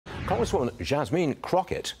Congresswoman Jasmine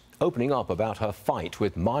Crockett opening up about her fight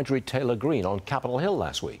with Marjorie Taylor Greene on Capitol Hill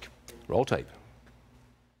last week. Roll tape.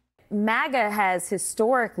 MAGA has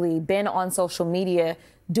historically been on social media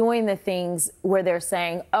doing the things where they're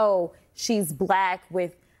saying, oh, she's black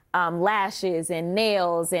with lashes and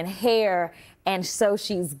nails and hair, and so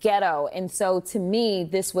she's ghetto. And so to me,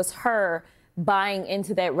 this was her buying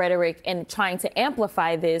into that rhetoric and trying to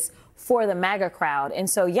amplify this for the MAGA crowd. And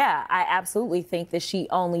so, yeah, I absolutely think that she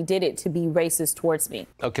only did it to be racist towards me.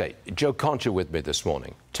 OK, Joe Concha with me this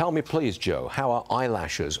morning. Tell me, please, Joe, how are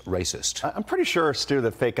eyelashes racist? I'm pretty sure, Stu,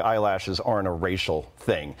 that fake eyelashes aren't a racial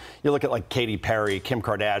thing. You look at like Katy Perry, Kim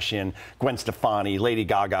Kardashian, Gwen Stefani, Lady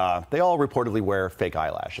Gaga. They all reportedly wear fake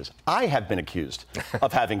eyelashes. I have been accused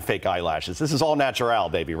of having fake eyelashes. This is all natural,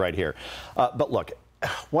 baby, right here. But look,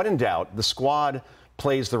 when in doubt, the squad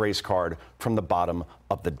plays the race card from the bottom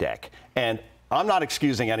of the deck. And I'm not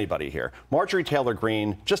excusing anybody here. Marjorie Taylor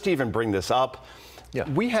Greene, just to even bring this up,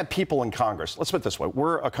 we have people in Congress. Let's put it this way.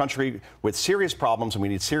 We're a country with serious problems, and we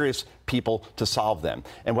need serious people to solve them.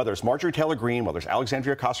 And whether it's Marjorie Taylor Greene, whether it's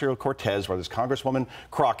Alexandria Ocasio-Cortez, whether it's Congresswoman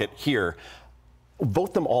Crockett here,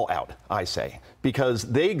 vote them all out, I say, because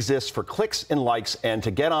they exist for clicks and likes and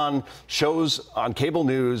to get on shows on cable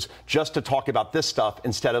news just to talk about this stuff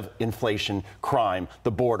instead of inflation, crime,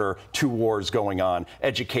 the border, 2 wars going on,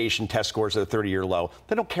 education, test scores at a 30-year low.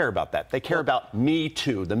 They don't care about that. They care about Me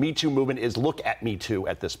Too. The Me Too movement is look at Me Too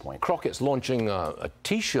at this point. Crockett's launching a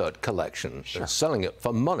T-shirt collection and selling it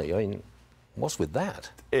for money. I mean, what's with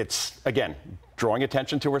that? It's, again, drawing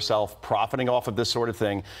attention to herself, profiting off of this sort of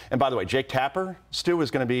thing. And by the way, Jake Tapper, Stu, is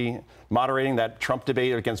going to be moderating that Trump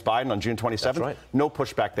debate against Biden on June 27th. That's right. No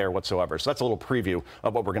pushback there whatsoever. So that's a little preview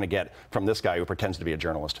of what we're going to get from this guy who pretends to be a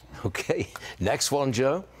journalist. OK. Next one,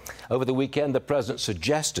 Joe. Over the weekend, the president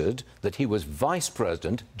suggested that he was vice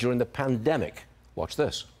president during the pandemic. Watch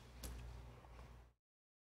this.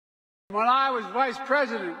 When I was vice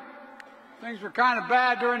president, things were kind of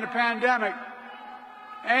bad during the pandemic.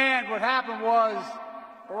 And what happened was,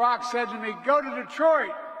 Barack said to me, go to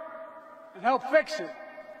Detroit and help fix it.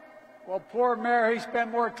 Well, poor mayor, he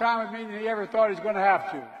spent more time with me than he ever thought he was going to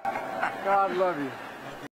have to. God love you.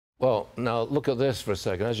 Well, now look at this for a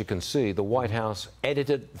second. As you can see, the White House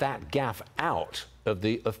edited that gaffe out of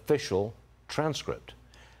the official transcript.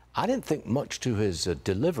 I didn't think much to his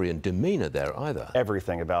delivery and demeanor there either.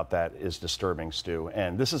 Everything about that is disturbing, Stu.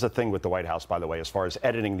 And this is a thing with the White House, by the way, as far as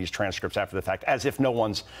editing these transcripts after the fact, as if no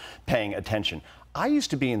one's paying attention. I used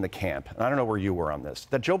to be in the camp, and I don't know where you were on this,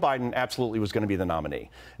 that Joe Biden absolutely was going to be the nominee.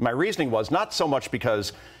 And my reasoning was not so much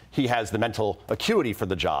because he has the mental acuity for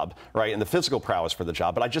the job, right, and the physical prowess for the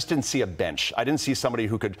job, but I just didn't see a bench. I didn't see somebody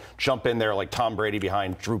who could jump in there like Tom Brady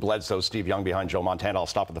behind Drew Bledsoe, Steve Young behind Joe Montana. I'll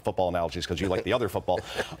stop with the football analogies because you like the other football.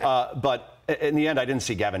 But in the end, I didn't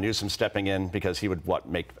see Gavin Newsom stepping in because he would,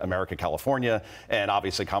 make America California. And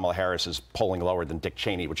obviously, Kamala Harris is polling lower than Dick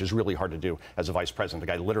Cheney, which is really hard to do as a vice president. The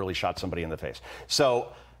guy literally shot somebody in the face.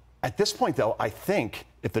 So at this point, though, I think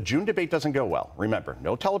if the June debate doesn't go well, remember,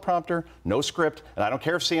 no teleprompter, no script, and I don't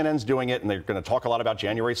care if CNN's doing it and they're going to talk a lot about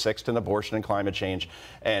January 6th and abortion and climate change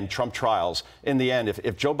and Trump trials. In the end,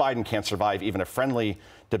 if Joe Biden can't survive even a friendly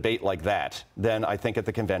debate like that, then I think at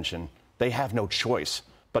the convention, they have no choice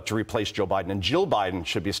but to replace Joe Biden. And Jill Biden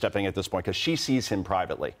should be stepping at this point because she sees him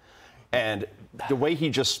privately. And the way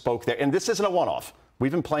he just spoke there, and this isn't a one-off.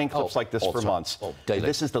 We've been playing clips like this for months.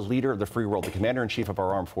 This is the leader of the free world, the commander-in-chief of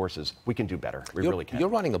our armed forces. We can do better. We really can. You're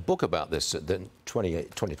writing a book about this, the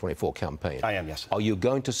 2024 campaign. I am, yes. Are you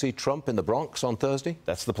going to see Trump in the Bronx on Thursday?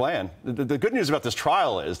 That's the plan. The good news about this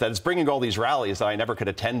trial is that it's bringing all these rallies that I never could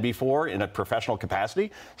attend before in a professional capacity.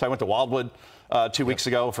 So I went to Wildwood 2 weeks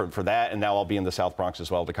ago for that, and now I'll be in the South Bronx as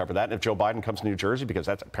well to cover that. And if Joe Biden comes to New Jersey, because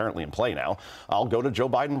that's apparently in play now, I'll go to Joe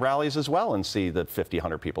Biden rallies as well and see the 50,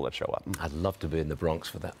 100 people that show up. I'd love to be in the Bronx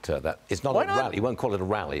for that. It's not a rally. You won't call it a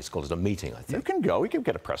rally. It's called a meeting, I think. You can go. We can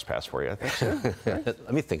get a press pass for you, I think so.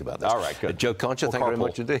 Let me think about this. All right, good. Joe Concha, thank you very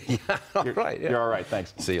much indeed. You're all right.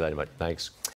 Thanks. See you later, mate. Thanks.